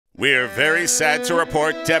We're very sad to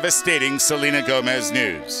report devastating Selena Gomez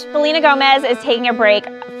news. Selena Gomez is taking a break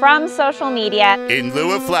from social media. In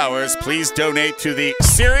lieu of flowers, please donate to the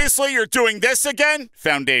Seriously You're Doing This Again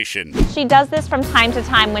Foundation. She does this from time to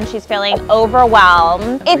time when she's feeling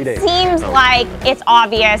overwhelmed. It seems like it's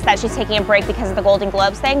obvious that she's taking a break because of the Golden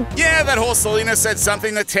Globes thing. Yeah, that whole Selena said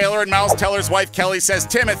something that Taylor and Miles Teller's wife Kelly says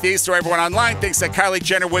Timothy, so everyone online thinks that Kylie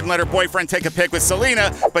Jenner wouldn't let her boyfriend take a pic with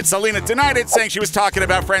Selena, but Selena denied it, saying she was talking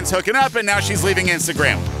about friends hooking up, and now she's leaving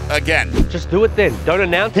Instagram. Again. Just do it then. Don't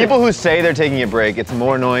announce it. People who say they're taking a break, it's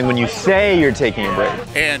more annoying when you say you're taking a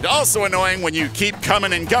break. And also annoying when you keep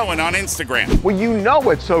coming and going on Instagram. Well, you know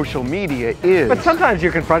what social media is. But sometimes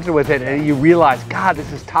you're confronted with it and you realize, God,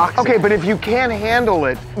 this is toxic. Okay, but if you can't handle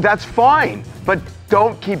it, that's fine. But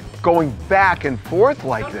don't keep going back and forth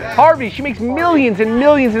like this. Harvey, she makes millions and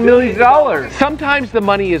millions and millions of dollars. Sometimes the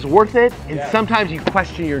money is worth it, and sometimes you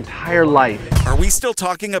question your entire life. Are we still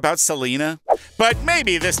talking about Selena? But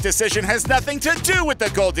maybe this decision has nothing to do with the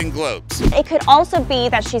Golden Globes. It could also be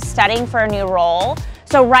that she's studying for a new role.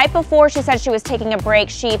 So right before she said she was taking a break,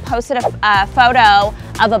 she posted a photo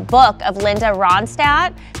of a book of Linda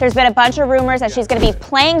Ronstadt. There's been a bunch of rumors that she's going to be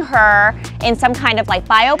playing her in some kind of like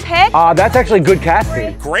biopic. That's actually good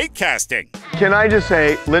casting. Great casting. Can I just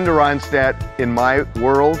say, Linda Ronstadt, in my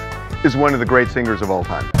world, is one of the great singers of all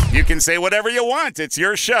time. You can say whatever you want. It's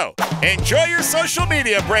your show. Enjoy your social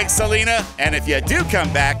media break, Selena. And if you do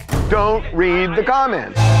come back, Don't read the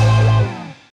comments.